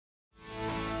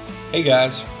Hey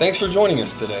guys, thanks for joining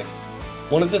us today.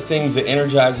 One of the things that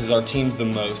energizes our teams the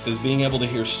most is being able to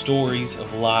hear stories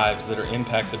of lives that are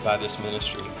impacted by this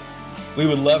ministry. We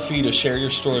would love for you to share your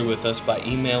story with us by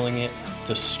emailing it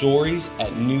to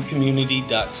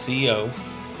stories@newcommunity.co,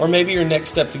 or maybe your next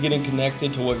step to getting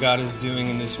connected to what God is doing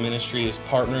in this ministry is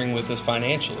partnering with us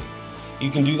financially.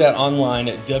 You can do that online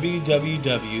at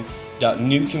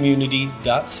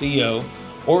www.newcommunity.co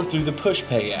or through the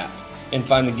PushPay app, and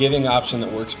find the giving option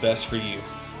that works best for you.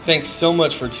 Thanks so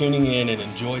much for tuning in and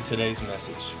enjoy today's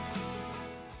message.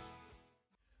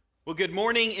 Well, good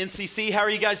morning, NCC. How are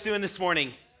you guys doing this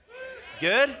morning?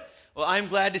 Good? Well, I'm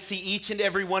glad to see each and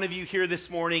every one of you here this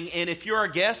morning. And if you're our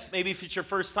guest, maybe if it's your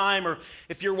first time or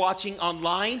if you're watching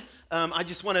online, I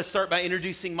just want to start by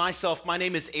introducing myself. My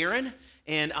name is Aaron,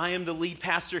 and I am the lead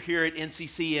pastor here at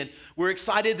NCC, and we're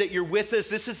excited that you're with us.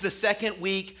 This is the second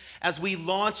week as we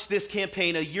launch this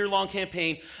campaign, a year-long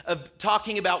campaign of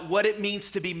talking about what it means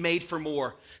to be made for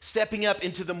more, stepping up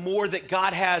into the more that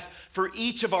God has for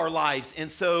each of our lives.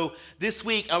 And so this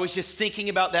week, I was just thinking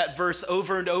about that verse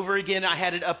over and over again. I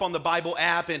had it up on the Bible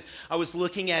app, and I was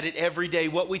looking at it every day,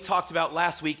 what we talked about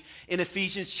last week in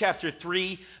Ephesians chapter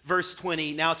 3, verse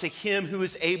 20. Now to him who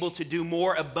is able to do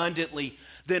more abundantly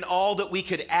than all that we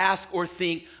could ask or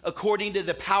think, according to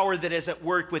the power that is at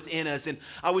work within us. And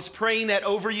I was praying that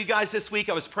over you guys this week.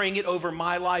 I was praying it over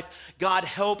my life. God,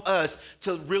 help us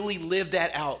to really live that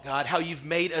out, God, how you've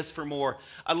made us for more.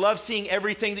 I love seeing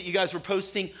everything that you guys were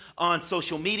posting on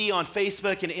social media, on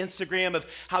Facebook and Instagram, of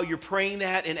how you're praying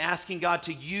that and asking God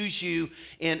to use you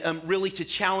and really to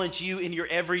challenge you in your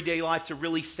everyday life to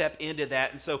really step into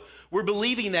that. And so we're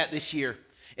believing that this year.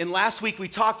 And last week we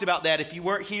talked about that. If you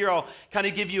weren't here, I'll kind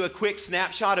of give you a quick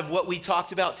snapshot of what we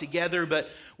talked about together. But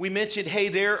we mentioned, hey,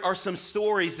 there are some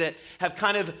stories that have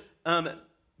kind of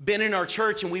been in our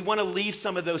church, and we want to leave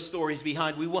some of those stories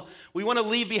behind. We want to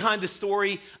leave behind the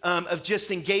story of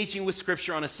just engaging with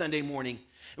Scripture on a Sunday morning.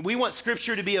 And we want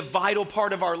Scripture to be a vital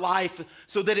part of our life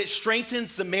so that it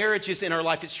strengthens the marriages in our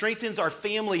life. It strengthens our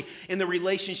family and the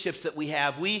relationships that we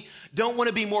have. We don't want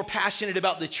to be more passionate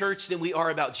about the church than we are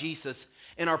about Jesus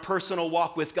in our personal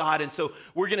walk with God. And so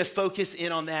we're going to focus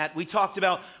in on that. We talked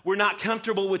about we're not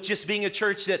comfortable with just being a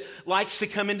church that likes to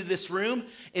come into this room,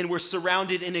 and we're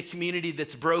surrounded in a community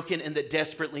that's broken and that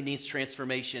desperately needs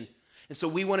transformation. And so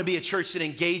we want to be a church that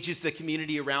engages the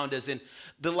community around us. And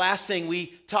the last thing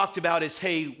we talked about is,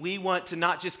 hey, we want to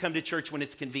not just come to church when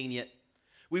it's convenient.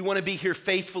 We want to be here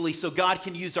faithfully so God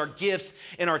can use our gifts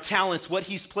and our talents, what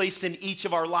he's placed in each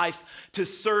of our lives, to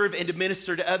serve and to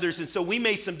minister to others. And so we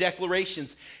made some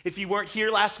declarations. If you weren't here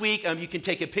last week, you can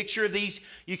take a picture of these.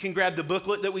 You can grab the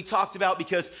booklet that we talked about,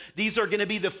 because these are going to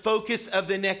be the focus of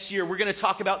the next year. We're going to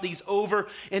talk about these over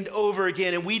and over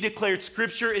again. And we declared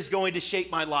Scripture is going to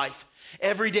shape my life.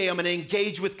 Every day I'm going to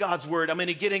engage with God's word. I'm going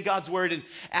to get in God's word and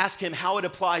ask him how it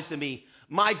applies to me.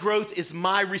 My growth is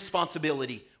my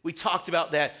responsibility. We talked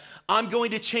about that. I'm going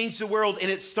to change the world,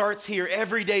 and it starts here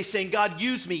every day saying, God,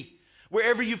 use me.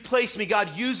 Wherever you've placed me,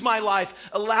 God, use my life.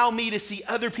 Allow me to see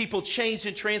other people changed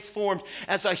and transformed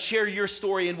as I share your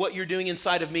story and what you're doing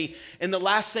inside of me. And the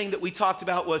last thing that we talked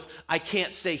about was, I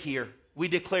can't stay here. We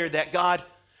declared that, God,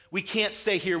 we can't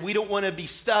stay here. We don't want to be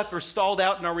stuck or stalled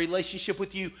out in our relationship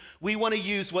with you. We want to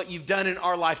use what you've done in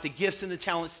our life, the gifts and the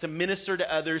talents, to minister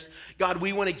to others. God,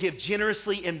 we want to give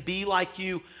generously and be like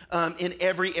you in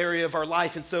every area of our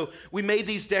life. And so we made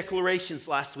these declarations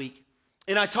last week.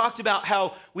 And I talked about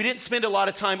how we didn't spend a lot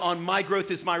of time on my growth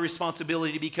is my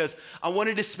responsibility, because I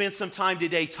wanted to spend some time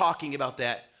today talking about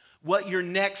that, what your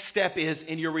next step is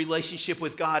in your relationship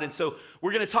with God. And so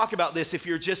we're going to talk about this. If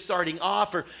you're just starting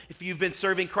off, or if you've been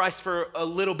serving Christ for a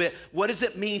little bit, what does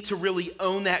it mean to really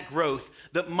own that growth,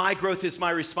 that my growth is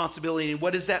my responsibility, and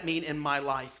what does that mean in my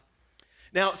life?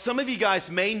 Now, some of you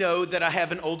guys may know that I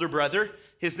have an older brother.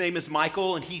 His name is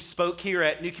Michael, and he spoke here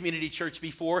at New Community Church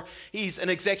before. He's an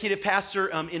executive pastor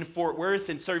in Fort Worth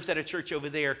and serves at a church over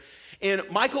there. And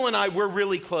Michael and I, we're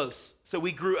really close. So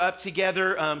we grew up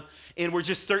together, and we're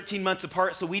just 13 months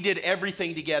apart, so we did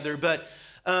everything together. But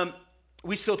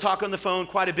we still talk on the phone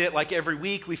quite a bit, like every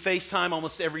week. We FaceTime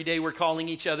almost every day. We're calling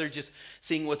each other, just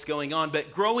seeing what's going on.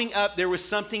 But growing up, there was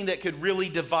something that could really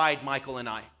divide Michael and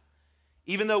I,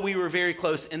 even though we were very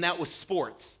close, and that was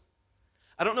sports.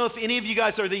 I don't know if any of you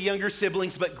guys are the younger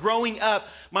siblings, but growing up,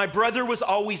 my brother was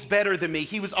always better than me.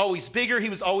 He was always bigger.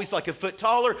 He was always like a foot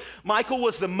taller. Michael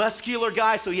was the muscular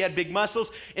guy, so he had big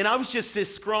muscles, and I was just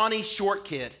this scrawny, short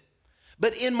kid.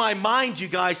 But in my mind, you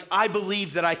guys, I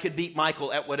believed that I could beat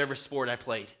Michael at whatever sport I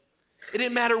played. It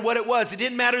didn't matter what it was. It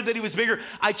didn't matter that he was bigger.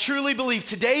 I truly believe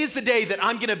today is the day that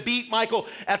I'm going to beat Michael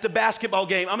at the basketball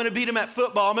game. I'm going to beat him at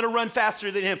football. I'm going to run faster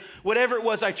than him. Whatever it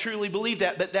was, I truly believe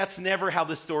that. But that's never how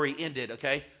the story ended,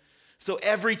 okay? So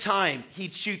every time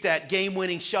he'd shoot that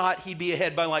game-winning shot, he'd be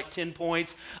ahead by like 10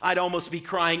 points. I'd almost be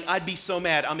crying. I'd be so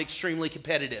mad. I'm extremely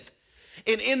competitive.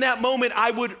 And in that moment,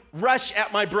 I would rush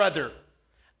at my brother.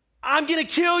 I'm going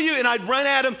to kill you. And I'd run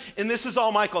at him. And this is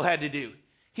all Michael had to do.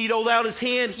 He'd hold out his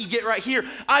hand. He'd get right here.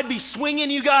 I'd be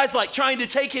swinging you guys, like trying to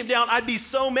take him down. I'd be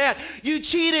so mad. You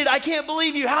cheated. I can't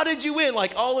believe you. How did you win?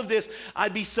 Like all of this.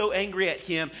 I'd be so angry at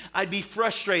him. I'd be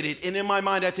frustrated. And in my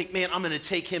mind, I think, man, I'm going to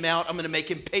take him out. I'm going to make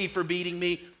him pay for beating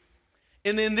me.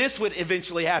 And then this would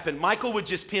eventually happen. Michael would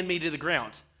just pin me to the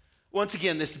ground. Once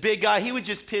again, this big guy, he would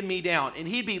just pin me down. And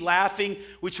he'd be laughing,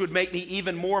 which would make me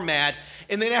even more mad.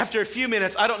 And then after a few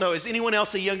minutes, I don't know, is anyone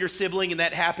else a younger sibling and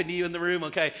that happened to you in the room?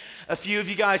 Okay, a few of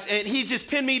you guys. And he'd just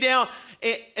pin me down.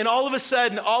 And all of a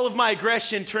sudden, all of my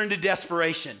aggression turned to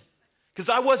desperation. Because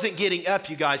I wasn't getting up,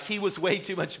 you guys. He was way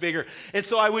too much bigger. And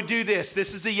so I would do this.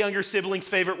 This is the younger sibling's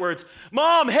favorite words.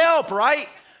 Mom, help, right?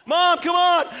 Mom, come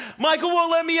on. Michael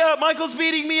won't let me up. Michael's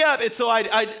beating me up. And so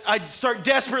I'd start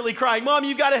desperately crying. Mom,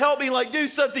 you got to help me. Like, do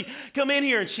something. Come in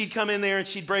here. And she'd come in there and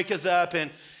she'd break us up. And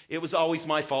it was always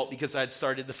my fault because I'd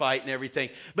started the fight and everything.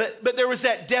 But there was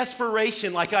that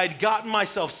desperation, like I'd gotten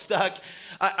myself stuck.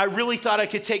 I really thought I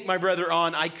could take my brother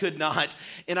on. I could not.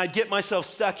 And I'd get myself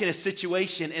stuck in a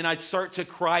situation and I'd start to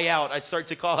cry out. I'd start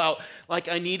to call out like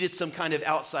I needed some kind of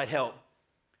outside help.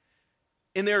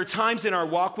 And there are times in our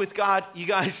walk with God, you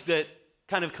guys, that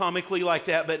kind of comically like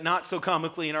that, but not so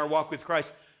comically in our walk with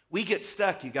Christ, we get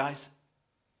stuck, you guys.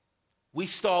 We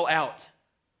stall out.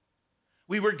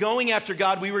 We were going after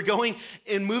God. We were going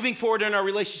and moving forward in our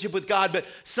relationship with God, but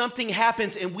something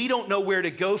happens and we don't know where to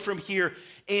go from here.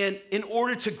 And in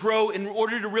order to grow, in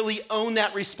order to really own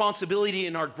that responsibility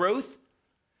in our growth,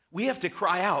 we have to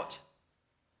cry out.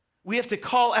 We have to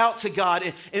call out to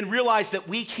God and realize that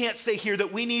we can't stay here,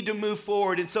 that we need to move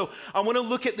forward. And so I want to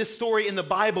look at this story in the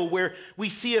Bible where we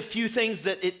see a few things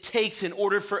that it takes in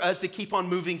order for us to keep on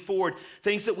moving forward,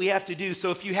 things that we have to do. So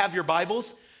if you have your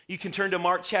Bibles, you can turn to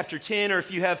Mark chapter 10, or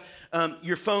if you have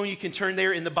your phone, you can turn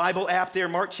there in the Bible app there,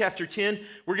 Mark chapter 10.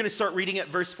 We're going to start reading at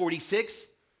verse 46.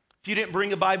 If you didn't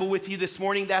bring a Bible with you this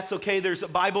morning, that's okay. There's a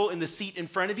Bible in the seat in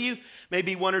front of you,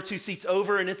 maybe one or two seats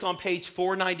over, and it's on page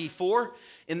 494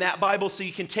 in that Bible, so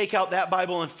you can take out that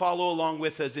Bible and follow along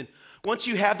with us. And once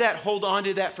you have that, hold on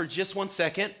to that for just 1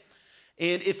 second.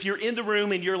 And if you're in the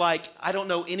room and you're like, I don't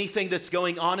know anything that's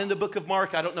going on in the book of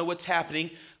Mark, I don't know what's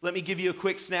happening, let me give you a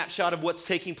quick snapshot of what's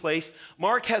taking place.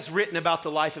 Mark has written about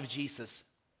the life of Jesus.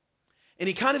 And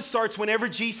he kind of starts whenever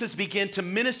Jesus began to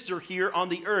minister here on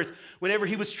the earth, whenever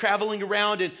he was traveling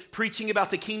around and preaching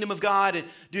about the kingdom of God and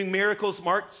doing miracles,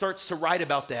 Mark starts to write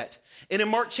about that. And in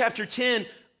Mark chapter 10,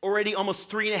 already almost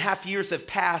 3.5 years have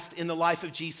passed in the life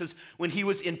of Jesus when he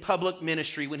was in public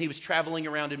ministry, when he was traveling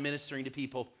around and ministering to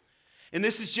people. And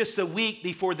this is just a week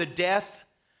before the death,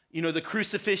 the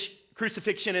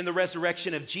crucifixion and the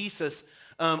resurrection of Jesus.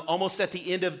 Almost at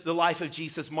the end of the life of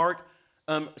Jesus, Mark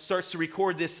starts to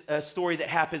record this story that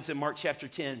happens in Mark chapter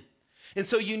 10. And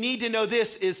so you need to know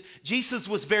this is Jesus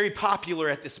was very popular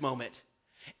at this moment.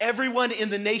 Everyone in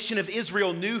the nation of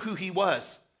Israel knew who he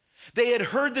was. They had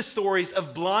heard the stories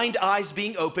of blind eyes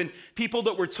being opened, people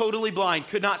that were totally blind,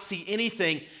 could not see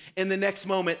anything. In the next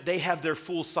moment, they have their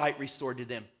full sight restored to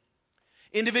them.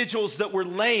 Individuals that were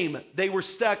lame, they were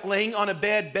stuck laying on a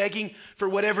bed, begging for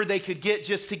whatever they could get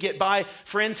just to get by.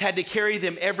 Friends had to carry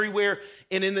them everywhere.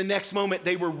 And in the next moment,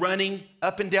 they were running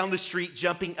up and down the street,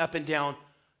 jumping up and down,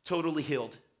 totally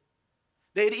healed.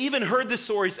 They had even heard the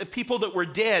stories of people that were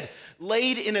dead,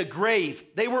 laid in a grave.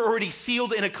 They were already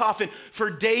sealed in a coffin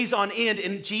for days on end,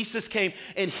 and Jesus came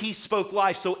and he spoke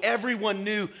life. So everyone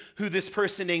knew who this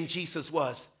person named Jesus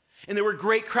was. And there were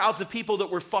great crowds of people that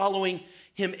were following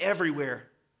him everywhere.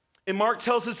 And Mark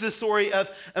tells us this story of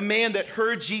a man that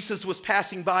heard Jesus was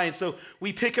passing by. And so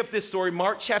we pick up this story,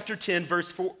 Mark chapter 10,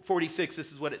 verse 46.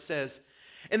 This is what it says.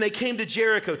 And they came to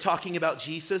Jericho talking about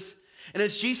Jesus. And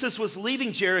as Jesus was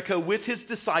leaving Jericho with his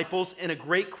disciples and a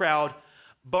great crowd,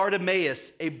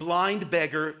 Bartimaeus, a blind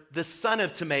beggar, the son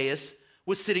of Timaeus,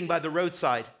 was sitting by the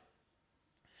roadside.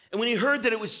 And when he heard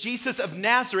that it was Jesus of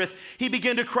Nazareth, he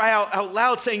began to cry out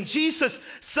loud, saying, Jesus,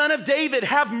 son of David,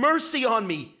 have mercy on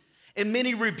me. And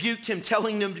many rebuked him,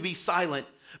 telling him to be silent.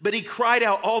 But he cried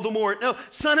out all the more, no,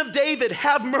 son of David,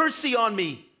 have mercy on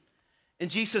me. And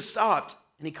Jesus stopped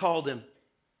and he called him.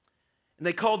 And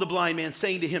they called the blind man,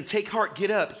 saying to him, take heart,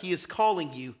 get up, he is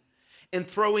calling you. And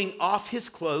throwing off his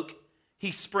cloak,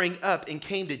 he sprang up and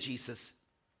came to Jesus.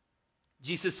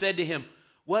 Jesus said to him,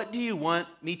 "What do you want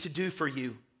me to do for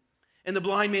you?" And the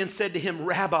blind man said to him,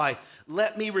 "Rabbi,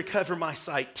 let me recover my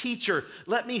sight. Teacher,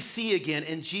 let me see again."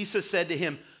 And Jesus said to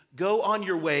him, "Go on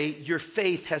your way, your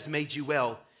faith has made you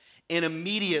well." And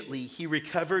immediately he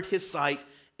recovered his sight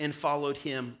and followed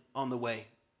him on the way.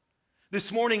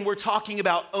 This morning we're talking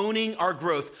about owning our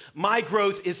growth. My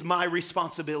growth is my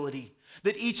responsibility.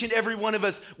 That each and every one of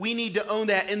us, we need to own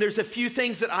that. And there's a few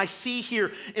things that I see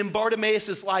here in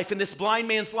Bartimaeus' life, in this blind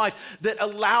man's life, that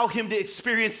allow him to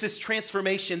experience this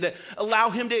transformation, that allow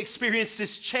him to experience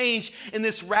this change and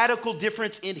this radical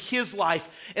difference in his life.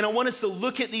 And I want us to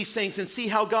look at these things and see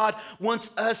how God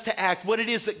wants us to act, what it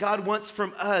is that God wants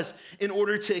from us in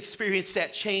order to experience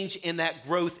that change and that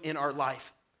growth in our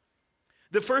life.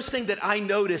 The first thing that I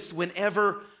noticed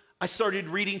whenever I started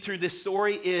reading through this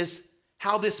story is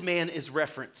how this man is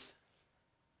referenced.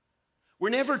 We're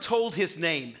never told his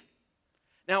name.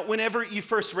 Now, whenever you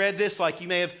first read this, like you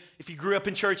may have, if you grew up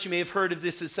in church, you may have heard of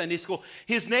this in Sunday school.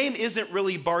 His name isn't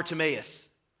really Bartimaeus.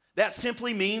 That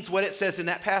simply means what it says in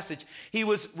that passage. He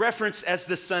was referenced as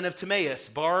the son of Timaeus.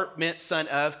 Bar meant son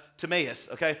of Timaeus,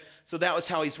 okay? So that was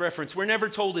how he's referenced. We're never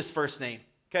told his first name,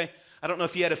 okay? I don't know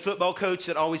if you had a football coach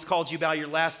that always called you by your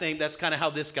last name. That's kind of how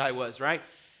this guy was, right?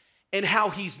 And how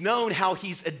he's known, how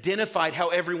he's identified, how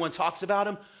everyone talks about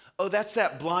him. Oh, that's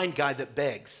that blind guy that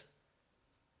begs.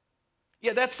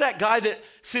 Yeah, that's that guy that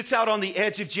sits out on the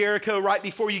edge of Jericho right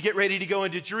before you get ready to go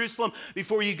into Jerusalem,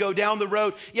 before you go down the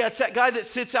road. Yeah, it's that guy that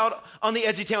sits out on the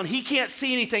edge of town. He can't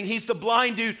see anything. He's the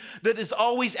blind dude that is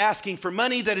always asking for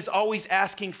money, that is always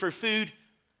asking for food.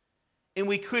 And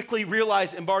we quickly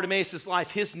realize in Bartimaeus'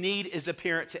 life, his need is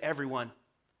apparent to everyone.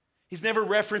 He's never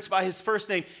referenced by his first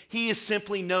name. He is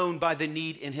simply known by the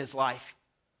need in his life.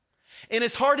 And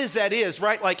as hard as that is,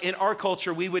 right? Like in our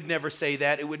culture, we would never say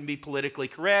that. It wouldn't be politically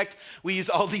correct. We use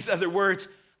all these other words.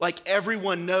 Like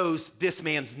everyone knows this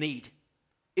man's need.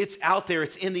 It's out there.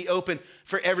 It's in the open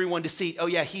for everyone to see. Oh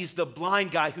yeah, he's the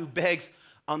blind guy who begs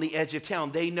on the edge of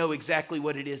town. They know exactly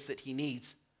what it is that he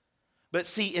needs. But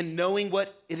see, in knowing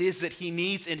what it is that he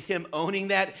needs and him owning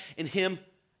that and him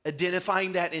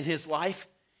identifying that in his life,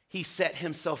 he set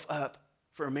himself up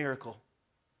for a miracle.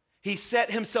 He set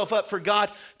himself up for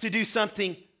God to do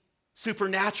something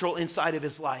supernatural inside of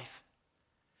his life.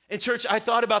 And church, I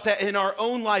thought about that in our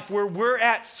own life, where we're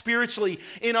at spiritually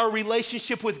in our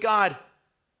relationship with God.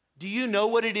 Do you know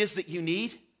what it is that you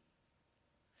need?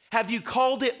 Have you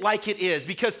called it like it is?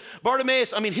 Because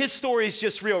Bartimaeus, his story is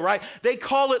just real, right? They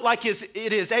call it like it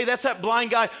is. Hey, that's that blind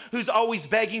guy who's always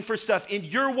begging for stuff. In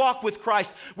your walk with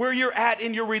Christ, where you're at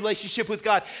in your relationship with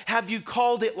God, have you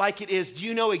called it like it is? Do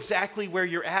you know exactly where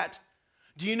you're at?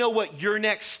 Do you know what your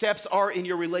next steps are in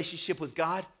your relationship with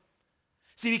God?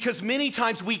 See, because many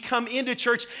times we come into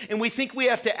church and we think we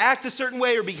have to act a certain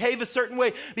way or behave a certain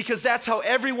way because that's how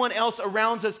everyone else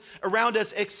around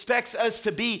us expects us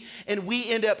to be, and we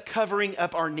end up covering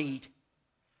up our need.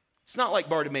 It's not like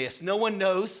Bartimaeus. No one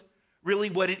knows really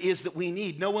what it is that we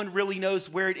need. No one really knows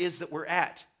where it is that we're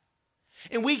at.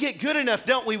 And we get good enough,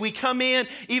 don't we? We come in,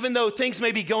 even though things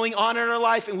may be going on in our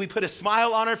life, and we put a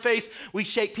smile on our face. We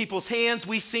shake people's hands.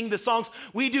 We sing the songs.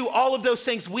 We do all of those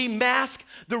things. We mask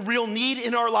the real need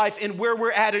in our life and where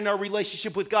we're at in our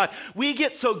relationship with God. We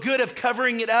get so good of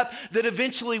covering it up that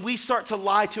eventually we start to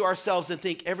lie to ourselves and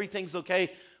think everything's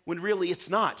okay when really it's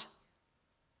not.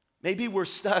 Maybe we're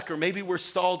stuck, or maybe we're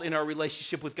stalled in our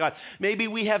relationship with God. Maybe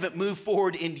we haven't moved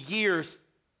forward in years.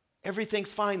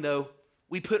 Everything's fine though.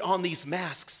 We put on these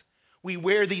masks. We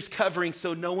wear these coverings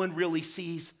so no one really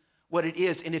sees what it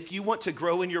is. And if you want to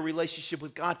grow in your relationship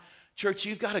with God, church,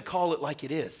 you've got to call it like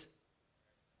it is.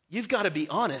 You've got to be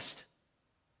honest.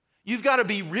 You've got to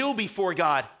be real before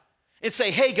God and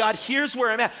say, hey, God, here's where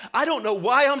I'm at. I don't know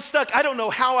why I'm stuck. I don't know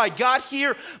how I got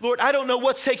here. Lord, I don't know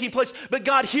what's taking place. But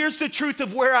God, here's the truth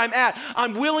of where I'm at.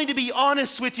 I'm willing to be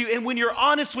honest with you. And when you're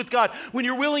honest with God, when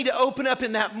you're willing to open up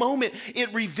in that moment,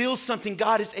 it reveals something.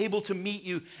 God is able to meet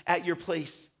you at your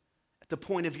place, at the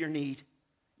point of your need,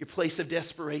 your place of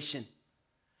desperation.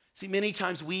 See, many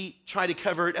times we try to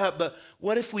cover it up, but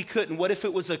what if we couldn't? What if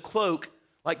it was a cloak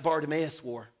like Bartimaeus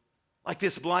wore, like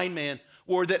this blind man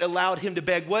wore, that allowed him to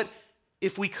beg? What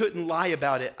if we couldn't lie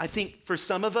about it? I think for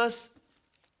some of us,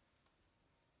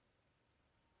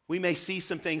 we may see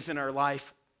some things in our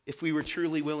life if we were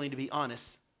truly willing to be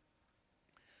honest.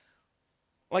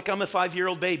 Like I'm a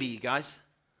 5-year-old baby, you guys.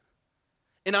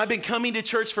 And I've been coming to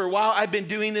church for a while. I've been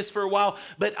doing this for a while,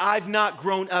 but I've not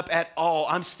grown up at all.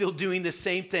 I'm still doing the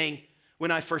same thing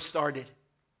when I first started.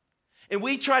 And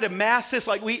we try to mask this,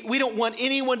 like we don't want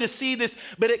anyone to see this,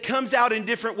 but it comes out in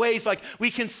different ways. Like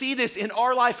we can see this in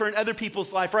our life or in other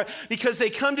people's life, right? Because they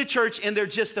come to church and they're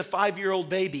just a 5-year-old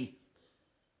baby.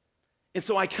 And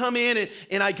so I come in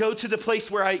and I go to the place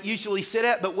where I usually sit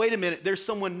at, but wait a minute, there's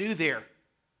someone new there.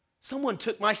 Someone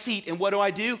took my seat, and what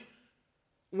do?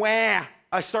 Wah!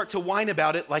 I start to whine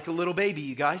about it like a little baby,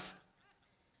 you guys.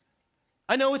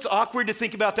 I know it's awkward to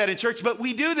think about that in church, but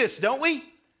we do this, don't we?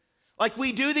 Like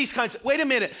we do these kinds of, wait a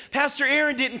minute, Pastor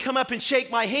Aaron didn't come up and shake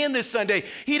my hand this Sunday.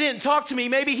 He didn't talk to me.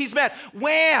 Maybe he's mad.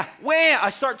 Wah! I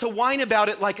start to whine about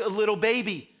it like a little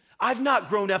baby. I've not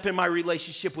grown up in my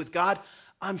relationship with God.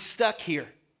 I'm stuck here.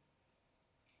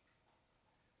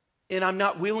 And I'm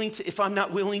not willing to, if I'm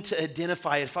not willing to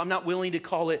identify it, if I'm not willing to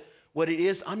call it what it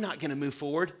is, I'm not going to move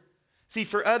forward. See,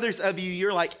 for others of you,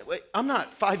 you're like, wait, I'm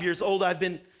not 5 years old. I've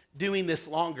been doing this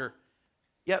longer.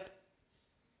 Yep.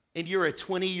 And you're a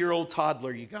 20-year-old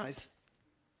toddler, you guys.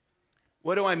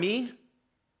 What do I mean?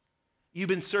 You've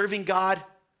been serving God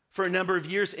for a number of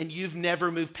years and you've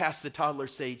never moved past the toddler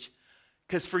stage.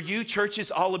 Because for you, church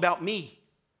is all about me.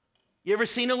 You ever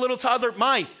seen a little toddler?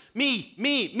 Mine,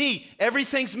 me.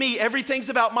 Everything's me. Everything's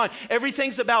about mine.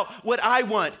 Everything's about what I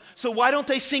want. So why don't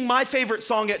they sing my favorite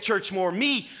song at church more?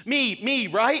 Me,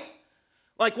 right?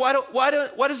 Like, why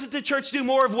doesn't the church do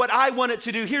more of what I want it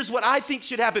to do? Here's what I think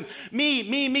should happen.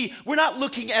 Me. We're not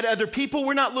looking at other people.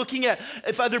 We're not looking at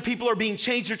if other people are being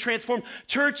changed or transformed.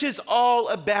 Church is all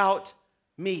about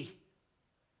me.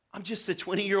 I'm just a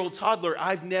 20-year-old toddler.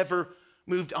 I've never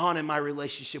moved on in my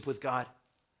relationship with God.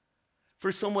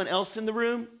 For someone else in the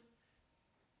room,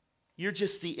 you're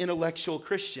just the intellectual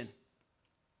Christian.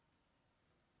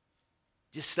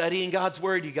 Just studying God's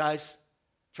word, you guys.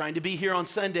 Trying to be here on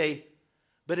Sunday.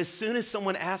 But as soon as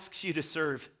someone asks you to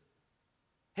serve,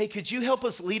 hey, could you help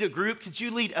us lead a group? Could you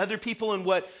lead other people in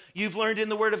what you've learned in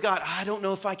the Word of God? I don't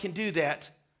know if I can do that.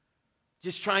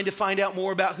 Just trying to find out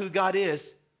more about who God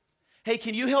is. Hey,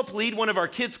 can you help lead one of our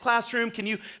kids' classroom? Can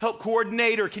you help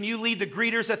coordinate, or can you lead the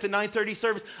greeters at the 9:30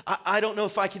 service? I don't know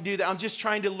if I can do that. I'm just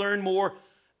trying to learn more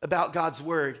about God's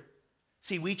Word.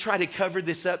 See, we try to cover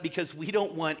this up because we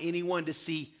don't want anyone to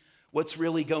see what's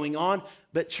really going on.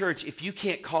 But church, if you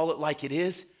can't call it like it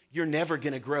is, you're never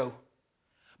going to grow.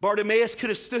 Bartimaeus could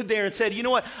have stood there and said, you know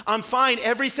what, I'm fine,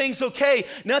 everything's okay,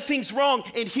 nothing's wrong,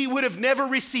 and he would have never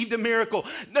received a miracle.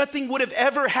 Nothing would have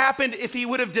ever happened if he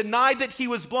would have denied that he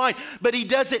was blind, but he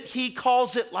doesn't. He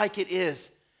calls it like it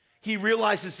is. He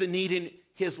realizes the need in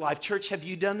his life. Church, have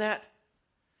you done that?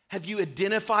 Have you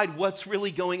identified what's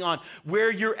really going on, where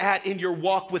you're at in your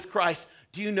walk with Christ?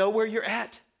 Do you know where you're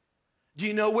at? Do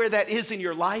you know where that is in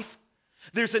your life?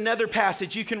 There's another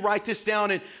passage. You can write this down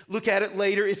and look at it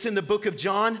later. It's in the book of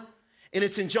John, and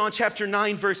it's in John chapter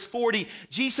 9, verse 40.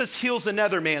 Jesus heals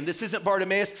another man. This isn't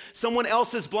Bartimaeus. Someone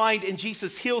else is blind, and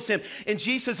Jesus heals him. And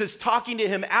Jesus is talking to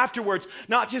him afterwards,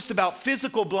 not just about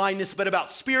physical blindness, but about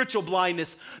spiritual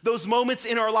blindness. Those moments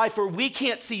in our life where we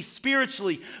can't see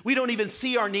spiritually. We don't even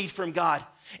see our need from God.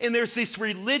 And there's these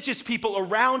religious people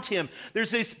around him.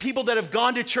 There's these people that have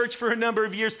gone to church for a number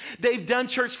of years. They've done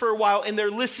church for a while, and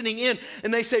they're listening in.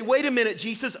 And they say, wait a minute,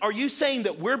 Jesus, are you saying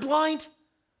that we're blind?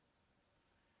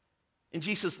 And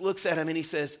Jesus looks at him and he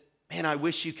says, man, I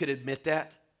wish you could admit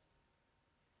that.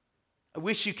 I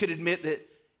wish you could admit that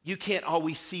you can't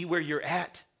always see where you're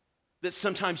at. That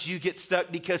sometimes you get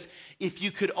stuck, because if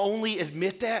you could only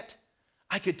admit that,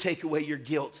 I could take away your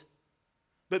guilt.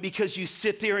 But because you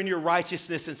sit there in your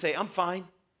righteousness and say, I'm fine,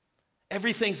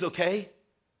 everything's okay,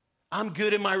 I'm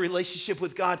good in my relationship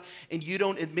with God, and you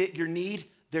don't admit your need,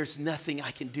 there's nothing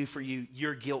I can do for you.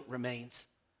 Your guilt remains.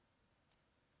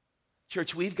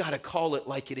 Church, we've got to call it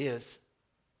like it is.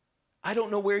 I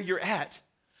don't know where you're at.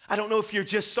 I don't know if you're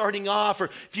just starting off or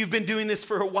if you've been doing this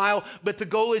for a while, but the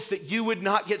goal is that you would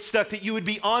not get stuck, that you would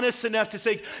be honest enough to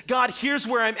say, God, here's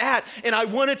where I'm at, and I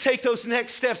want to take those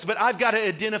next steps, but I've got to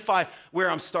identify where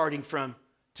I'm starting from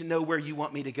to know where you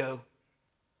want me to go.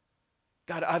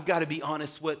 God, I've got to be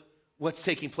honest what's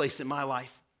taking place in my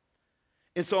life.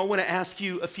 And so I want to ask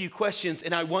you a few questions,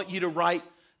 and I want you to write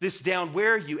this down.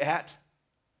 Where are you at?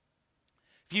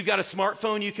 If you've got a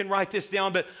smartphone, you can write this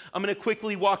down, but I'm going to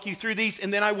quickly walk you through these,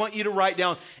 and then I want you to write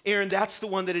down, Aaron, that's the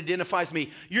one that identifies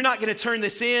me. You're not going to turn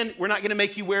this in. We're not going to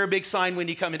make you wear a big sign when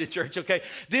you come into church, okay?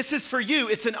 This is for you.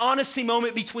 It's an honesty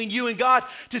moment between you and God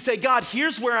to say, God,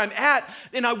 here's where I'm at,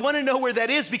 and I want to know where that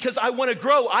is because I want to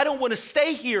grow. I don't want to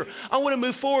stay here. I want to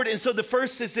move forward. And so the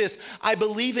first is this: I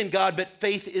believe in God, but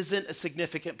faith isn't a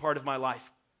significant part of my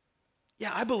life.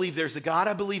 Yeah, I believe there's a God.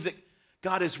 I believe that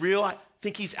God is real. I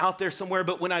think he's out there somewhere,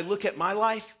 but when I look at my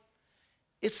life,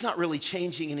 it's not really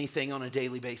changing anything on a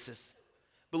daily basis.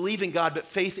 believe in God, but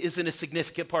faith isn't a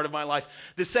significant part of my life.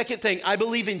 The second thing, I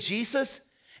believe in Jesus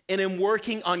and am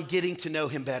working on getting to know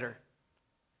him better.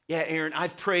 Yeah, Aaron,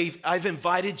 I've prayed. I've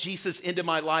invited Jesus into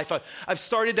my life. I've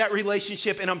started that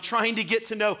relationship, and I'm trying to get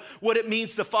to know what it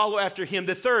means to follow after him.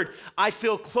 The third, I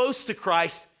feel close to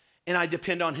Christ, and I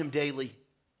depend on him daily.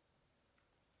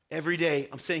 Every day,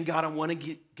 I'm saying, God, I want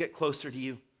to get closer to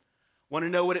you. Want to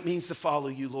know what it means to follow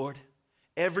you, Lord.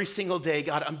 Every single day,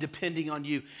 God, I'm depending on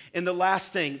you. And the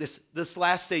last thing, this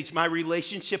last stage, my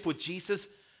relationship with Jesus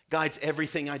guides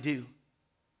everything I do.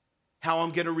 How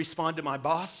I'm going to respond to my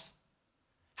boss,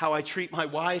 how I treat my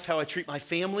wife, how I treat my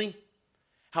family,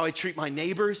 how I treat my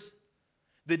neighbors,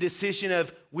 the decision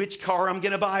of which car I'm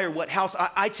going to buy or what house.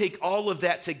 I take all of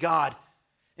that to God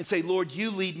and say, Lord,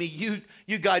 you lead me,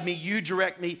 you guide me, you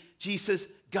direct me. Jesus,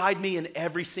 guide me in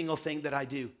every single thing that I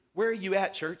do. Where are you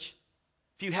at, church?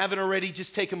 If you haven't already,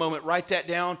 just take a moment, write that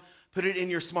down, put it in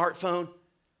your smartphone.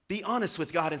 Be honest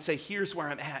with God and say, here's where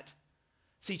I'm at.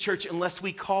 See, church, unless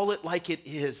we call it like it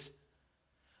is,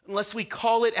 unless we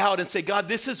call it out and say, God,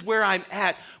 this is where I'm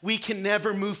at, we can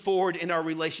never move forward in our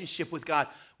relationship with God.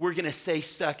 We're going to stay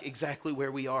stuck exactly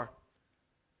where we are.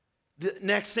 The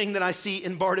next thing that I see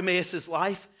in Bartimaeus'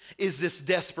 life is this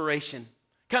desperation.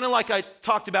 Kind of like I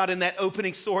talked about in that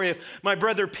opening story of my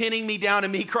brother pinning me down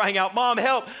and me crying out, Mom,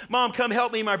 help. Mom, come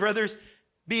help me. My brother's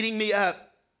beating me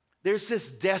up. There's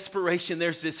this desperation.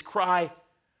 There's this cry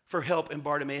for help in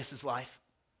Bartimaeus' life.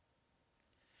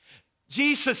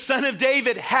 Jesus, Son of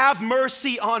David, have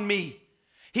mercy on me.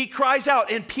 He cries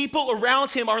out, and people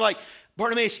around him are like,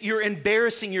 Bartimaeus, you're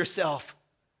embarrassing yourself.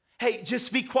 Hey,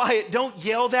 just be quiet. Don't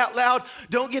yell that loud.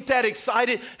 Don't get that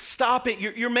excited. Stop it.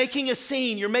 You're making a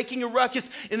scene. You're making a ruckus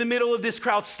in the middle of this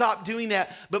crowd. Stop doing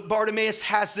that. But Bartimaeus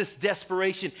has this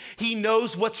desperation. He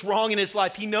knows what's wrong in his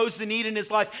life. He knows the need in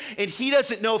his life. And he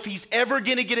doesn't know if he's ever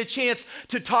going to get a chance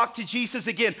to talk to Jesus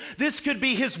again. This could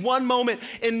be his one moment,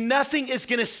 and nothing is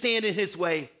going to stand in his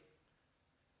way.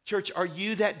 Church, are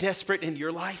you that desperate in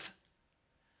your life?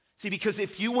 See, because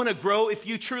if you want to grow, if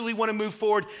you truly want to move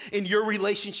forward in your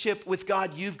relationship with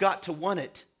God, you've got to want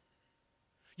it.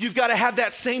 You've got to have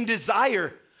that same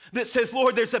desire that says,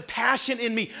 Lord, there's a passion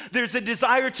in me. There's a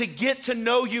desire to get to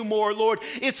know you more, Lord.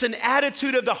 It's an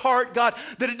attitude of the heart, God,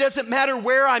 that it doesn't matter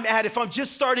where I'm at. If I'm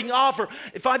just starting off or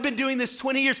if I've been doing this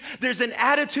 20 years, there's an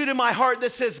attitude in my heart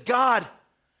that says, God,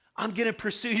 I'm going to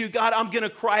pursue you. God, I'm going to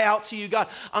cry out to you. God,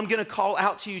 I'm going to call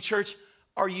out to you. Church,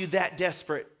 are you that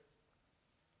desperate?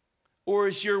 Or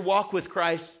is your walk with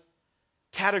Christ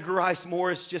categorized more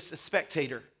as just a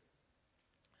spectator?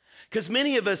 Because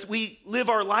many of us, we live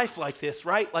our life like this,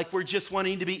 right? Like we're just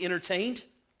wanting to be entertained.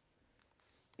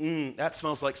 That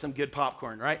smells like some good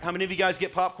popcorn, right? How many of you guys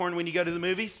get popcorn when you go to the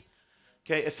movies?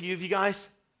 Okay, a few of you guys.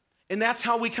 And that's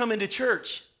how we come into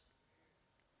church.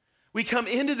 We come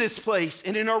into this place,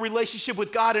 and in our relationship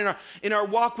with God, in our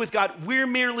walk with God, we're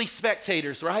merely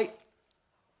spectators, right?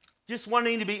 Just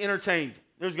wanting to be entertained.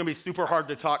 There's going to be super hard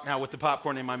to talk now with the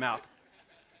popcorn in my mouth.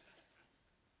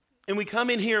 And we come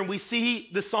in here and we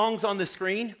see the songs on the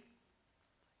screen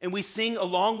and we sing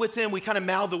along with them. We kind of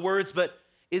mouth the words, but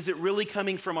is it really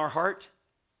coming from our heart?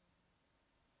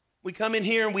 We come in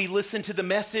here and we listen to the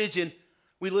message and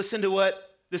we listen to what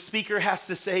the speaker has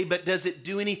to say, but does it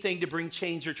do anything to bring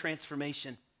change or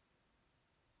transformation?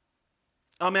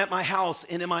 I'm at my house,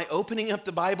 and am I opening up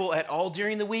the Bible at all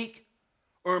during the week?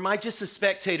 Or am I just a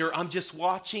spectator? I'm just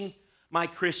watching my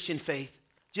Christian faith.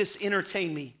 Just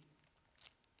entertain me.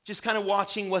 Just kind of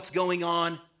watching what's going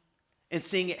on and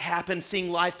seeing it happen,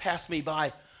 seeing life pass me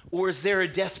by. Or is there a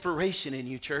desperation in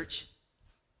you, church?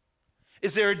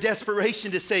 Is there a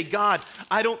desperation to say, God,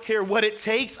 I don't care what it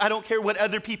takes. I don't care what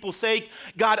other people say.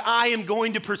 God, I am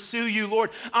going to pursue you,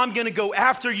 Lord. I'm going to go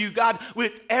after you, God,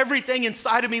 with everything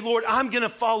inside of me, Lord. I'm going to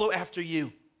follow after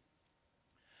you.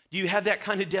 Do you have that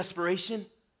kind of desperation?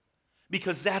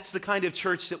 Because that's the kind of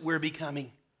church that we're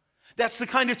becoming. That's the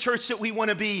kind of church that we want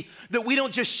to be, that we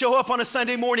don't just show up on a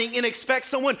Sunday morning and expect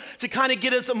someone to kind of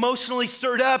get us emotionally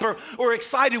stirred up or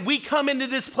excited. We come into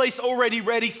this place already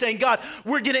ready saying, God,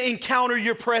 we're going to encounter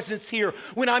your presence here.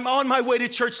 When I'm on my way to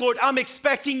church, Lord, I'm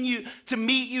expecting you to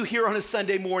meet you here on a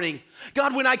Sunday morning.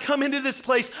 God, when I come into this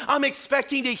place, I'm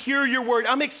expecting to hear your word.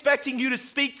 I'm expecting you to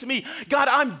speak to me. God,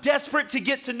 I'm desperate to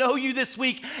get to know you this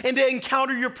week and to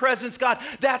encounter your presence, God.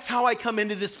 That's how I come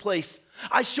into this place.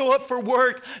 I show up for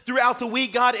work throughout the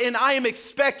week, God, and I am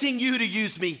expecting you to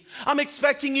use me. I'm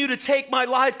expecting you to take my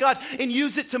life, God, and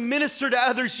use it to minister to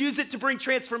others, use it to bring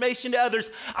transformation to others.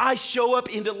 I show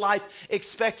up into life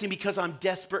expecting because I'm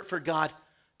desperate for God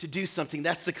to do something.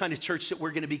 That's the kind of church that we're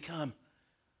going to become.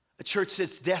 A church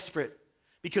that's desperate,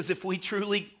 because if we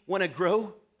truly want to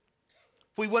grow,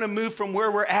 If we want to move from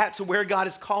where we're at to where God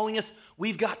is calling us,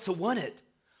 we've got to want it.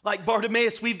 Like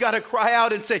Bartimaeus, we've got to cry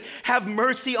out and say, have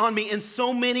mercy on me. And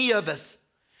so many of us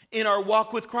in our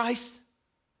walk with Christ,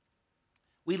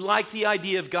 we like the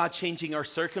idea of God changing our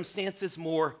circumstances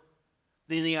more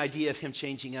than the idea of him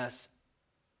changing us.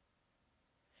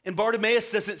 And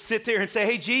Bartimaeus doesn't sit there and say,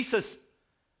 hey, Jesus,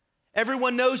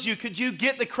 everyone knows you. Could you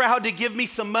get the crowd to give me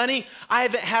some money? I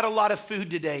haven't had a lot of food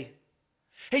today.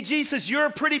 Hey, Jesus, you're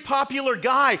a pretty popular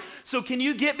guy, so can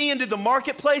you get me into the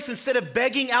marketplace instead of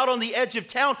begging out on the edge of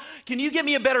town? Can you give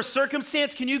me a better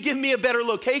circumstance? Can you give me a better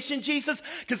location, Jesus?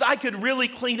 Because I could really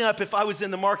clean up if I was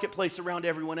in the marketplace around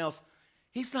everyone else.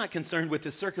 He's not concerned with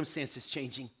the circumstances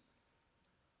changing.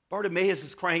 Bartimaeus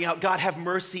is crying out, God, have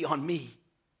mercy on me.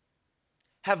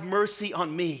 Have mercy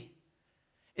on me.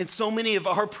 And so many of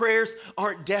our prayers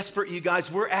aren't desperate, you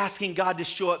guys. We're asking God to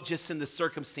show up just in the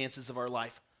circumstances of our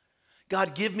life.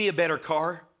 God, give me a better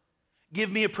car. Give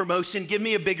me a promotion. Give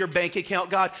me a bigger bank account.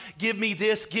 God, give me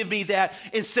this, give me that.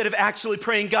 Instead of actually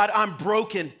praying, God, I'm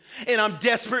broken and I'm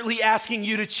desperately asking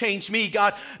you to change me.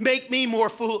 God, make me more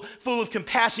full of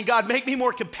compassion. God, make me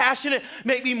more compassionate.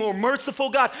 Make me more merciful.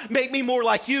 God, make me more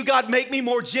like you. God, make me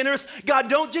more generous. God,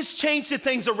 don't just change the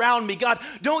things around me. God,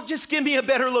 don't just give me a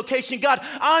better location. God,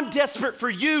 I'm desperate for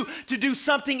you to do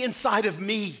something inside of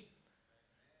me.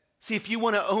 See, if you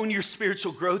want to own your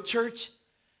spiritual growth, church,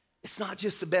 it's not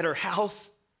just a better house.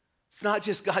 It's not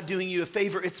just God doing you a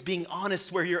favor. It's being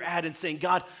honest where you're at and saying,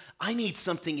 God, I need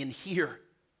something in here.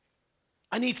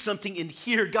 I need something in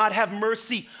here. God, have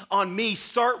mercy on me.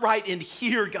 Start right in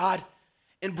here, God,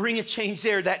 and bring a change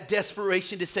there, that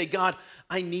desperation to say, God,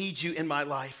 I need you in my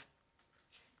life.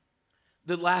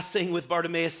 The last thing with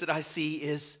Bartimaeus that I see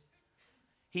is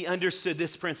he understood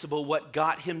this principle: what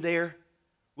got him there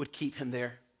would keep him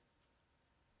there.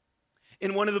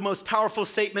 And one of the most powerful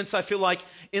statements I feel like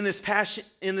in this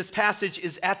passage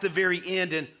is at the very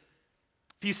end. And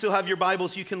if you still have your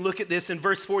Bibles, you can look at this in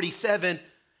verse 47.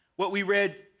 What we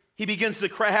read, he begins to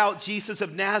cry out, Jesus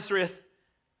of Nazareth,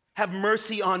 have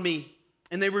mercy on me.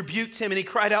 And they rebuked him, and he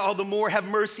cried out all the more, have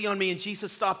mercy on me. And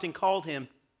Jesus stopped and called him.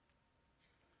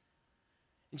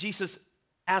 And Jesus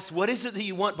asked, what is it that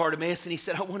you want, Bartimaeus? And he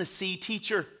said, I want to see.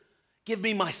 Teacher, give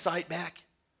me my sight back.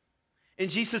 And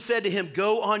Jesus said to him,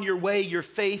 go on your way, your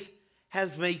faith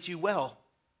has made you well.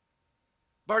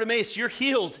 Bartimaeus, you're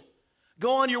healed.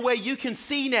 Go on your way, you can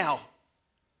see now.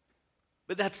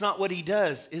 But that's not what he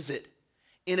does, is it?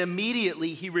 And immediately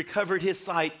he recovered his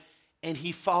sight and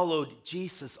he followed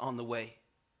Jesus on the way.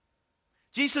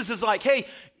 Jesus is like, hey,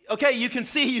 okay, you can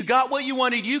see, you got what you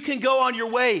wanted, you can go on your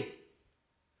way.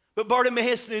 But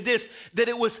Bartimaeus knew this, that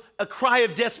it was a cry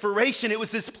of desperation. It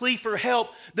was this plea for help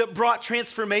that brought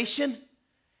transformation.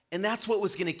 And that's what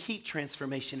was going to keep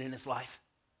transformation in his life.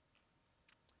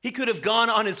 He could have gone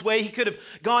on his way. He could have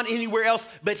gone anywhere else,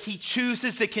 but he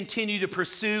chooses to continue to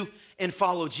pursue and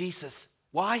follow Jesus.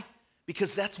 Why?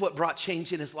 Because that's what brought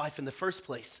change in his life in the first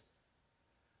place.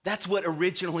 That's what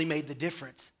originally made the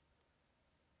difference.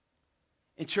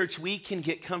 In church, we can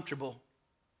get comfortable.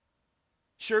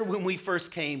 Sure, when we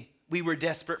first came, we were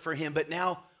desperate for him, but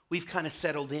now we've kind of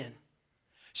settled in.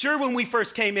 Sure, when we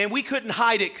first came in, we couldn't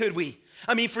hide it, could we?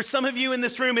 I mean, for some of you in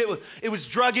this room, it was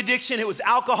drug addiction, it was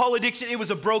alcohol addiction, it was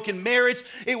a broken marriage,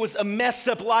 it was a messed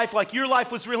up life, like your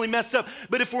life was really messed up.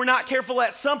 But if we're not careful,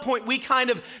 at some point, we kind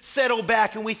of settle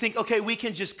back and we think, okay, we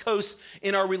can just coast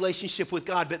in our relationship with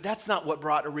God. But that's not what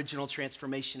brought original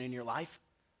transformation in your life.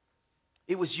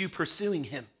 It was you pursuing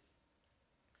him.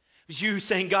 It was you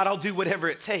saying, God, I'll do whatever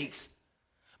it takes.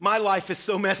 My life is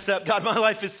so messed up. God, my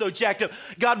life is so jacked up.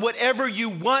 God, whatever you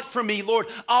want from me, Lord,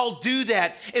 I'll do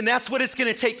that. And that's what it's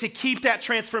going to take to keep that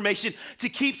transformation, to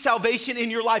keep salvation in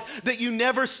your life, that you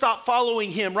never stop following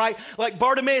him, right? Like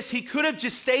Bartimaeus, he could have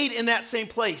just stayed in that same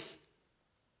place.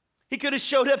 He could have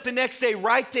showed up the next day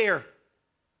right there.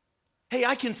 Hey,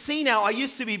 I can see now. I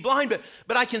used to be blind,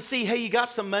 but I can see. Hey, you got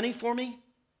some money for me?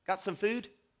 Got some food?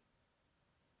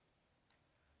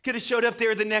 Could have showed up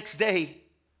there the next day.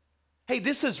 Hey,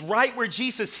 this is right where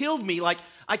Jesus healed me. Like,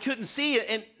 I couldn't see it,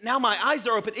 and now my eyes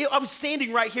are open. I was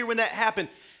standing right here when that happened.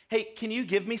 Hey, can you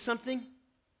give me something?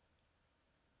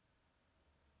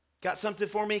 Got something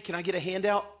for me? Can I get a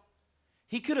handout?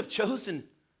 He could have chosen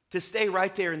to stay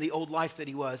right there in the old life that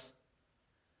he was.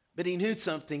 But he knew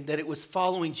something, that it was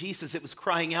following Jesus. It was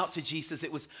crying out to Jesus.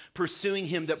 It was pursuing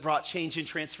him that brought change and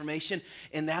transformation.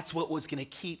 And that's what was going to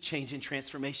keep change and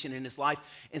transformation in his life.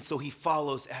 And so he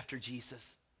follows after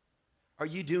Jesus. Are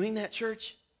you doing that,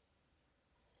 church?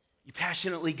 You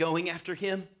passionately going after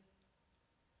him?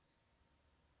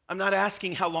 I'm not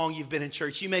asking how long you've been in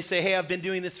church. You may say, hey, I've been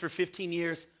doing this for 15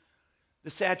 years. The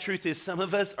sad truth is some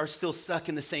of us are still stuck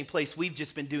in the same place. We've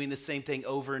just been doing the same thing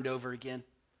over and over again.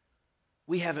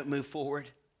 We haven't moved forward.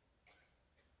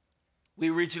 We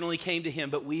originally came to him,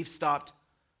 but we've stopped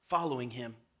following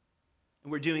him.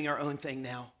 And we're doing our own thing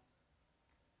now.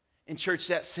 In church,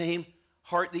 that same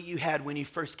heart that you had when you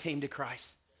first came to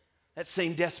Christ, that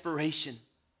same desperation,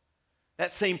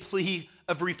 that same plea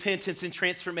of repentance and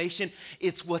transformation,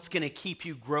 it's what's going to keep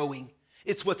you growing.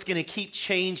 It's what's going to keep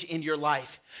change in your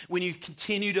life when you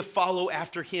continue to follow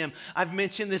after him. I've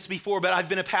mentioned this before, but I've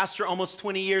been a pastor almost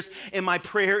 20 years, and my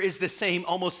prayer is the same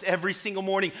almost every single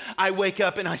morning. I wake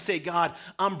up and I say, God,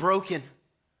 I'm broken.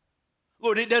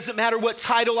 Lord, it doesn't matter what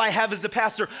title I have as a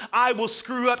pastor. I will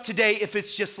screw up today if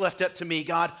it's just left up to me,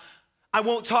 God. I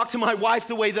won't talk to my wife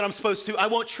the way that I'm supposed to. I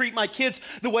won't treat my kids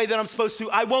the way that I'm supposed to.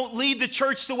 I won't lead the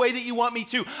church the way that you want me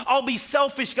to. I'll be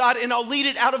selfish, God, and I'll lead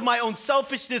it out of my own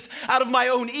selfishness, out of my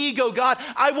own ego, God.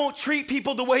 I won't treat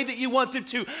people the way that you want them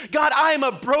to. God, I am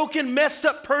a broken, messed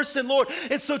up person, Lord.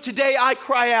 And so today I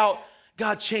cry out,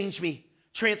 God, change me.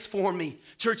 Transform me.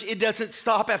 Church, it doesn't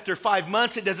stop after 5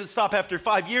 months. It doesn't stop after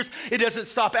 5 years. It doesn't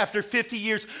stop after 50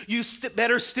 years. You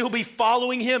better still be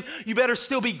following him. You better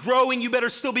still be growing. You better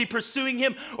still be pursuing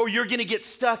him, or you're going to get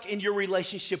stuck in your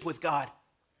relationship with God.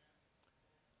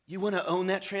 You want to own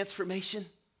that transformation?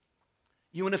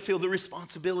 You want to feel the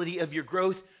responsibility of your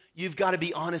growth? You've got to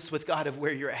be honest with God of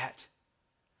where you're at.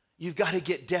 You've got to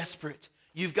get desperate.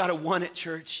 You've got to want it,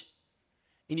 church.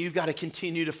 And you've got to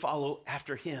continue to follow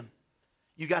after him.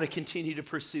 You got to continue to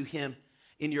pursue him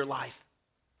in your life.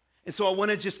 And so I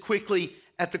want to just quickly,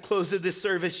 at the close of this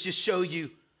service, just show you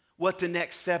what the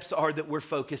next steps are that we're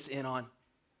focused in on.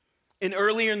 And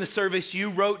earlier in the service,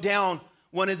 you wrote down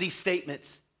one of these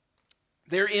statements.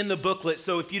 They're in the booklet.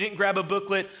 So if you didn't grab a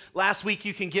booklet last week,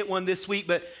 you can get one this week,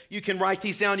 but you can write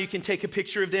these down. You can take a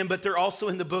picture of them, but they're also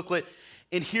in the booklet.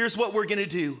 And here's what we're going to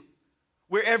do.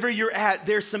 Wherever you're at,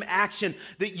 there's some action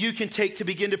that you can take to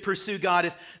begin to pursue God.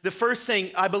 If the first thing,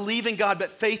 I believe in God, but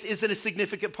faith isn't a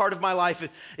significant part of my life.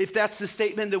 If that's the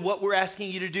statement, then what we're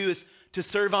asking you to do is to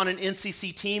serve on an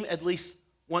NCC team at least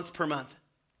once per month.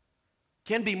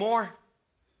 Can be more,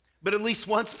 but at least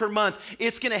once per month.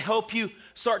 It's going to help you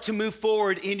start to move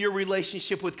forward in your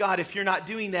relationship with God. If you're not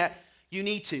doing that, you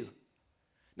need to.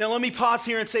 Now, let me pause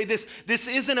here and say this. This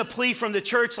isn't a plea from the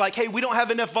church like, hey, we don't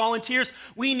have enough volunteers.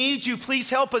 We need you. Please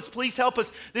help us. Please help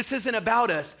us. This isn't about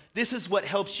us. This is what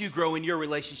helps you grow in your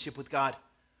relationship with God.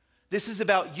 This is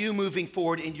about you moving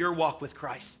forward in your walk with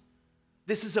Christ.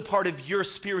 This is a part of your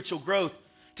spiritual growth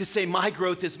to say my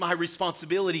growth is my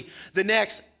responsibility. The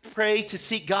next, pray to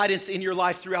seek guidance in your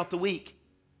life throughout the week.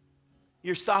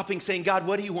 You're stopping saying, God,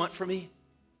 what do you want from me?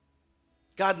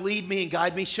 God, lead me and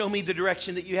guide me. Show me the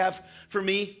direction that you have for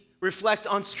me. Reflect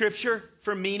on Scripture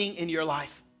for meaning in your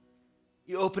life.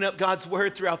 You open up God's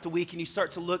Word throughout the week and you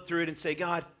start to look through it and say,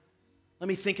 God, let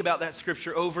me think about that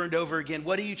Scripture over and over again.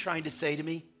 What are you trying to say to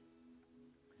me?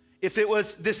 If it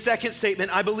was this second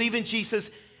statement, I believe in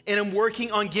Jesus and I'm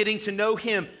working on getting to know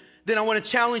him, then I want to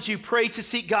challenge you, pray to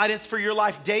seek guidance for your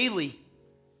life daily.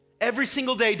 Every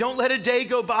single day. Don't let a day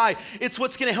go by. It's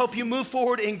what's going to help you move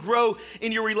forward and grow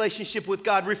in your relationship with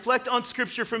God. Reflect on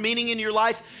Scripture for meaning in your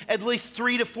life at least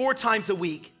 3 to 4 times a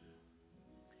week.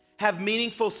 Have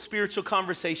meaningful spiritual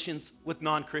conversations with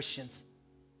non-Christians.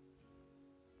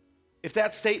 If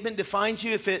that statement defines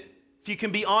you, if you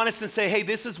can be honest and say, hey,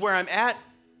 this is where I'm at,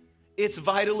 it's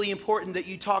vitally important that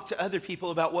you talk to other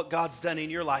people about what God's done in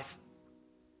your life.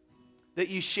 That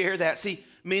you share that. See,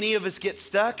 many of us get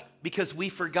stuck because we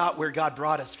forgot where God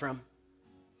brought us from.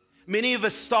 Many of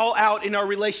us stall out in our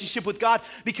relationship with God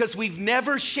because we've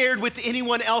never shared with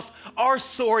anyone else our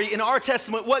story and our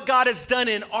testament, what God has done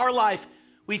in our life.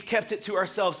 We've kept it to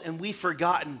ourselves and we've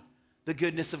forgotten the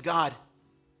goodness of God.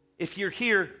 If you're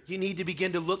here, you need to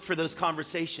begin to look for those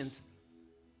conversations.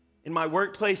 In my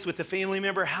workplace with a family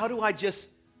member, how do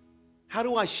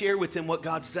I share with them what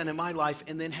God's done in my life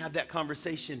and then have that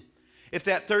conversation? If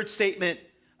that third statement,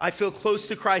 I feel close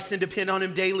to Christ and depend on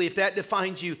him daily, if that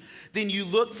defines you, then you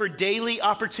look for daily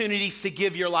opportunities to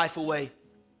give your life away.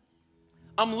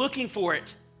 I'm looking for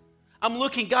it. I'm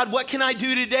looking, God, what can I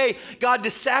do today? God, to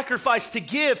sacrifice, to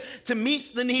give, to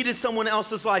meet the need in someone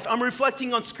else's life. I'm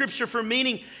reflecting on Scripture for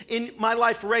meaning in my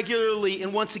life regularly.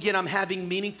 And once again, I'm having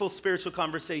meaningful spiritual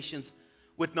conversations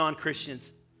with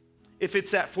non-Christians. If it's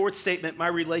that fourth statement, my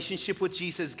relationship with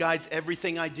Jesus guides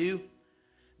everything I do,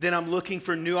 then I'm looking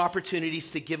for new opportunities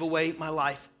to give away my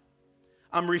life.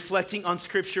 I'm reflecting on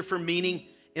Scripture for meaning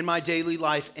in my daily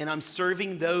life, and I'm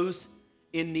serving those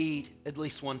in need at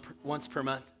least once per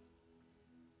month.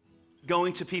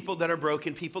 Going to people that are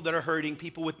broken, people that are hurting,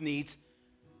 people with needs,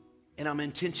 and I'm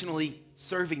intentionally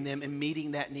serving them and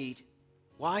meeting that need.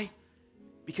 Why?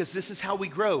 Because this is how we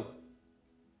grow.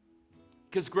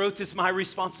 Because growth is my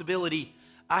responsibility.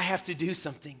 I have to do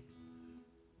something.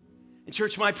 And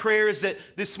church, my prayer is that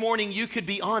this morning you could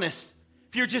be honest.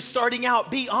 If you're just starting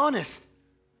out, be honest.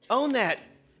 Own that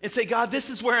and say, God, this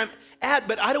is where I'm at,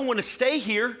 but I don't want to stay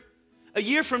here. A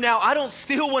year from now, I don't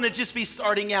still want to just be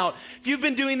starting out. If you've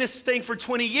been doing this thing for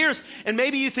 20 years and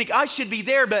maybe you think I should be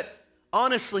there, but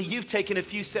honestly, you've taken a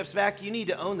few steps back, you need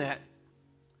to own that.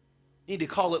 You need to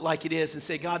call it like it is and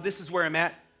say, God, this is where I'm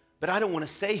at, but I don't want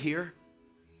to stay here.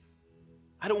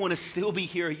 I don't want to still be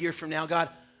here a year from now. God,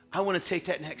 I want to take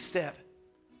that next step.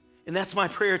 And that's my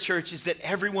prayer, church, is that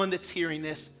everyone that's hearing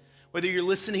this, whether you're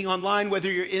listening online,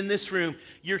 whether you're in this room,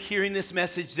 you're hearing this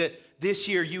message that this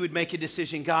year you would make a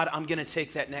decision. God, I'm going to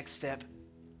take that next step.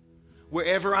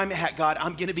 Wherever I'm at, God,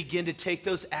 I'm going to begin to take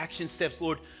those action steps,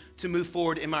 Lord, to move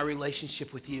forward in my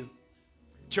relationship with you.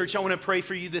 Church, I want to pray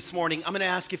for you this morning. I'm going to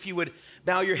ask if you would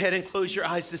bow your head and close your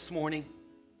eyes this morning.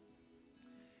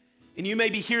 And you may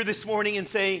be here this morning and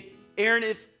say, Aaron,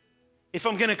 if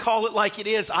I'm going to call it like it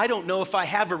is, I don't know if I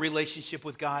have a relationship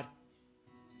with God.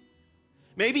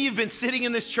 Maybe you've been sitting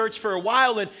in this church for a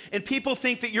while and people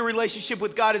think that your relationship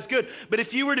with God is good. But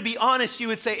if you were to be honest, you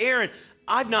would say, Aaron,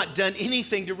 I've not done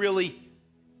anything to really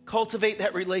cultivate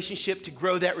that relationship, to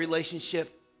grow that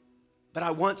relationship. But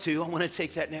I want to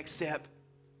take that next step.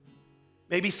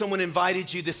 Maybe someone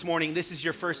invited you this morning. This is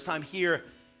your first time here.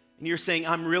 And you're saying,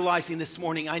 I'm realizing this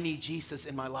morning I need Jesus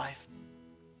in my life.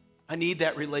 I need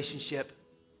that relationship.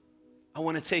 I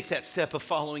want to take that step of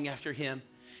following after him.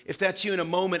 If that's you in a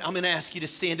moment, I'm going to ask you to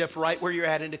stand up right where you're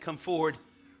at and to come forward,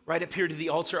 right up here to the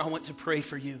altar. I want to pray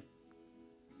for you.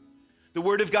 The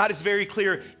Word of God is very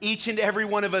clear. Each and every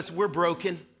one of us, we're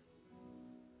broken.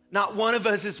 Not one of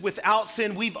us is without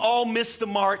sin. We've all missed the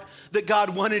mark that God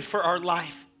wanted for our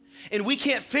life. And we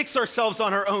can't fix ourselves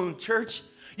on our own, church.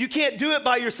 You can't do it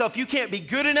by yourself. You can't be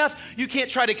good enough. You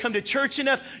can't try to come to church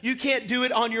enough. You can't do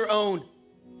it on your own.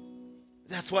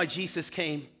 That's why Jesus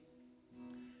came.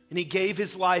 And he gave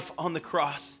his life on the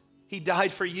cross. He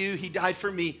died for you. He died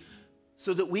for me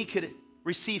so that we could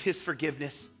receive his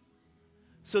forgiveness,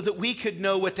 so that we could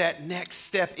know what that next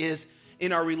step is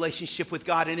in our relationship with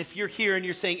God. And if you're here and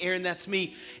you're saying, Aaron, that's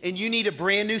me, and you need a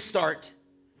brand new start,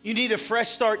 you need a fresh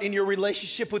start in your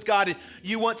relationship with God, and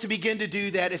you want to begin to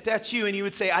do that. If that's you and you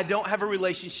would say, I don't have a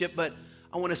relationship, but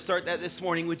I want to start that this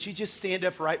morning, would you just stand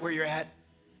up right where you're at?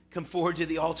 Come forward to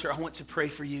the altar. I want to pray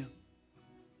for you.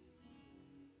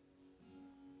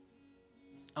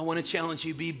 I want to challenge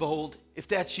you, be bold. If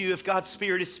that's you, if God's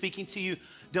Spirit is speaking to you,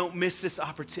 don't miss this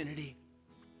opportunity.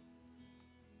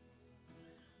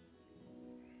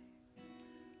 Thank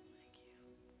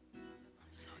you.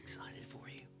 I'm so excited for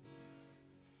you.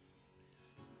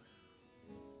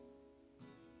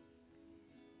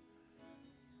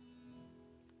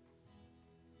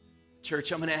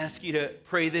 Church, I'm going to ask you to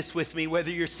pray this with me, whether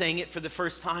you're saying it for the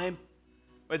first time,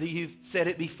 whether you've said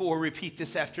it before, repeat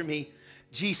this after me.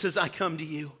 Jesus, I come to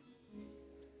you.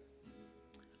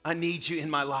 I need you in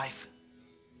my life.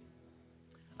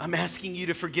 I'm asking you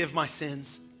to forgive my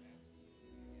sins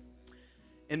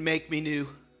and make me new.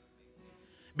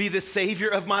 Be the Savior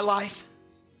of my life.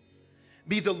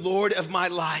 Be the Lord of my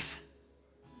life.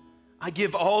 I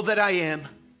give all that I am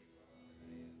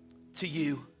to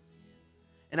you.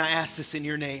 And I ask this in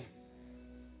your name.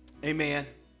 Amen.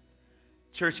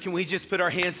 Church, can we just put our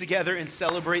hands together and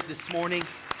celebrate this morning?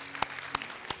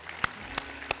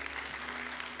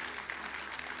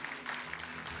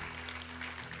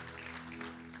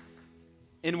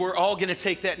 And we're all going to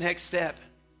take that next step.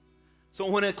 So I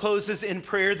want to close this in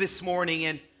prayer this morning.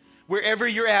 And wherever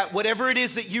you're at, whatever it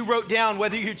is that you wrote down,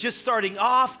 whether you're just starting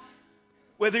off,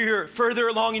 whether you're further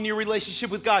along in your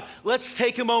relationship with God, let's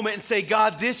take a moment and say,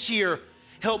 God, this year,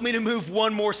 help me to move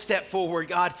one more step forward,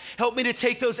 God. Help me to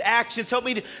take those actions. Help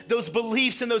me to those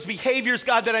beliefs and those behaviors,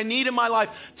 God, that I need in my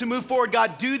life to move forward.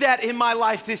 God, do that in my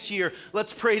life this year.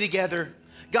 Let's pray together.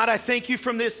 God, I thank you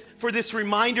for this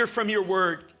reminder from your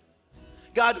word.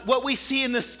 God, what we see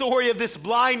in the story of this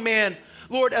blind man,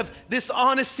 Lord, of this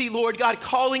honesty, Lord, God,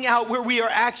 calling out where we are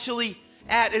actually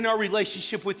at in our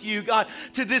relationship with you, God,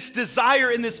 to this desire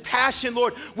and this passion,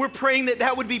 Lord, we're praying that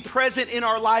that would be present in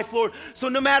our life, Lord. So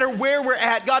no matter where we're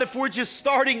at, God, if we're just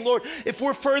starting, Lord, if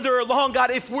we're further along,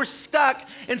 God, if we're stuck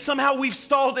and somehow we've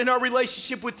stalled in our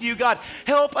relationship with you, God,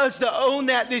 help us to own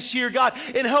that this year, God,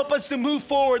 and help us to move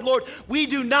forward, Lord. We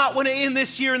do not want to end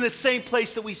this year in the same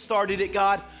place that we started it,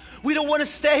 God. We don't want to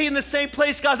stay in the same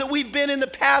place, God, that we've been in the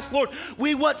past, Lord.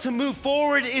 We want to move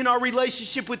forward in our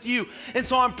relationship with you. And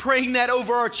so I'm praying that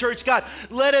over our church, God.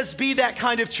 Let us be that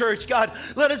kind of church, God.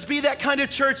 Let us be that kind of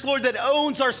church, Lord, that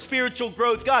owns our spiritual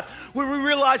growth, God, where we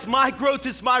realize my growth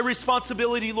is my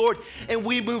responsibility, Lord, and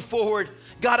we move forward.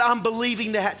 God, I'm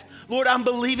believing that. Lord, I'm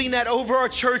believing that over our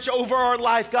church, over our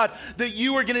life, God, that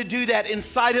you are going to do that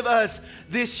inside of us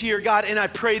this year, God, and I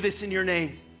pray this in your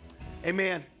name.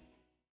 Amen.